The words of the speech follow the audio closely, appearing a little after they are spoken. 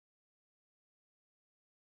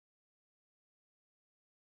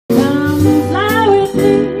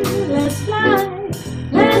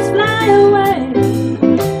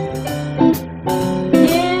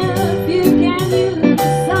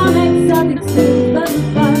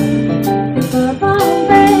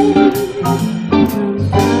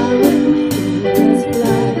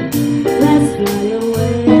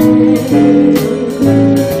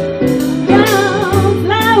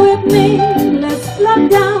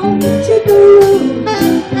won't you go?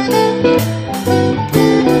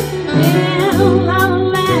 In La La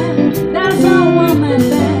Land, there's a woman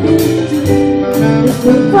that's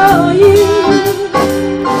good for you.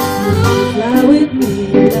 Fly with me,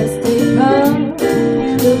 let's take off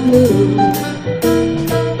the blue.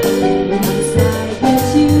 Once I get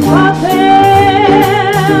you up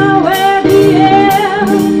there where the air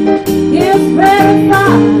is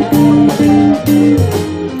rarefied,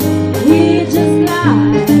 we just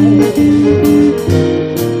lie,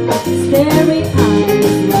 starry eyes.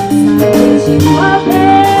 Once I get you up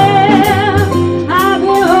there, I've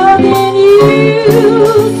been holding you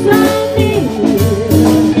so near.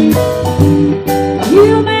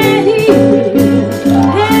 You may hear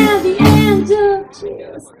and the angel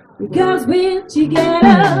cheers, because we're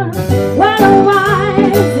together.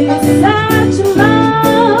 Otherwise, it's such a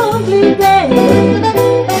lovely day.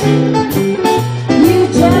 You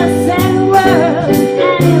just say the words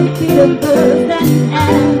and it'll be the birds that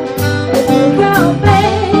and it will go,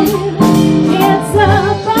 babe. It's a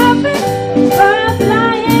perfect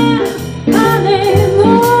flying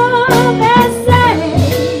honeymoon, they say.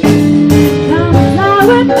 Come fly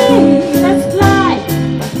with me, let's fly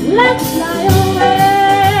away.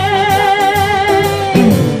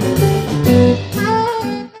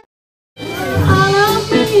 All of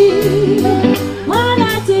me, when I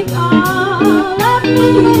take all of me,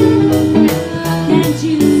 can't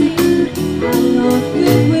you see I'm not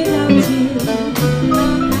good without you?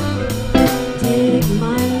 Take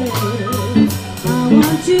my legs, I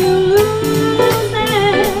want to lose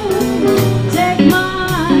them. Take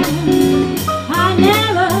mine, I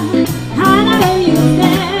never use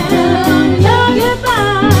them. Your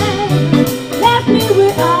goodbye left me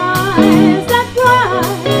with eyes that cry.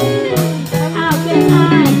 How can I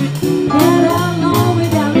get along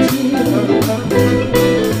without you?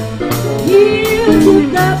 You took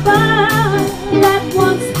the